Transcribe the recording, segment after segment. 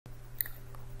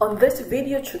On this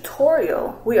video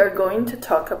tutorial, we are going to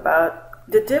talk about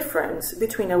the difference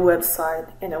between a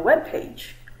website and a web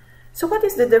page. So what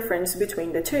is the difference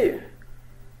between the two?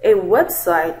 A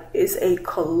website is a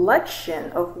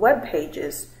collection of web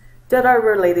pages that are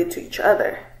related to each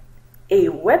other. A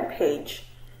web page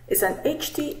is an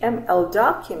HTML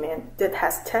document that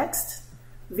has text,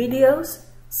 videos,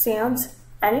 sounds,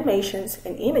 animations,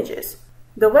 and images.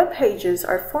 The web pages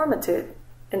are formatted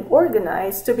and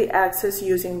organized to be accessed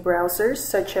using browsers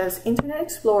such as Internet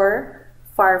Explorer,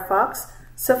 Firefox,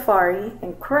 Safari,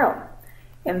 and Chrome.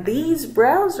 And these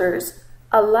browsers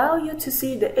allow you to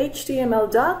see the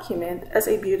HTML document as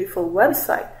a beautiful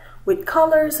website with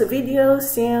colors, videos,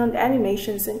 sound,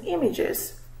 animations, and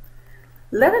images.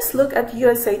 Let us look at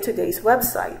USA Today's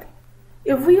website.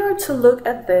 If we are to look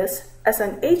at this as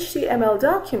an HTML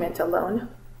document alone,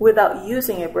 without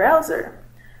using a browser,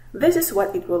 this is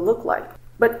what it will look like.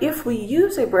 But if we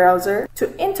use a browser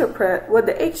to interpret what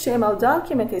the HTML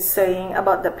document is saying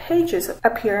about the page's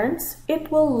appearance, it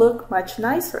will look much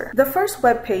nicer. The first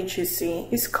web page you see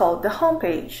is called the home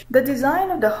page. The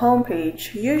design of the home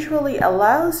page usually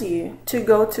allows you to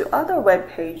go to other web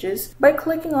pages by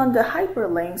clicking on the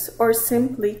hyperlinks or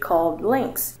simply called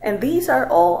links. And these are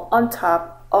all on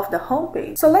top of the home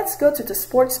page. So let's go to the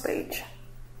sports page.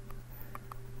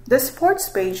 The sports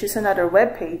page is another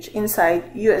web page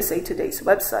inside USA Today's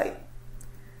website.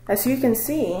 As you can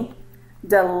see,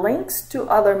 the links to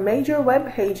other major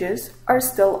web pages are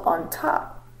still on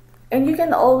top, and you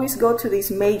can always go to these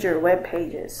major web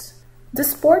pages. The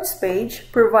sports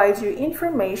page provides you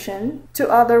information to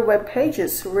other web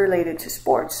pages related to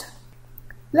sports.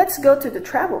 Let's go to the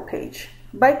travel page.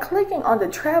 By clicking on the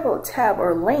travel tab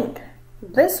or link,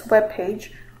 this web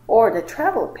page or the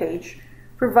travel page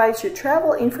provides you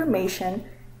travel information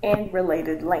and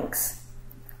related links.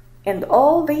 And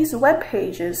all these web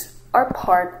pages are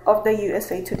part of the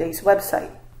USA Today's website.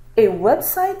 A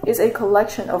website is a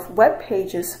collection of web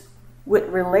pages with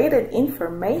related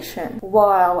information,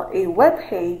 while a web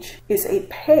page is a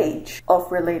page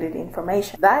of related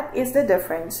information. That is the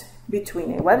difference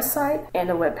between a website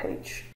and a web page.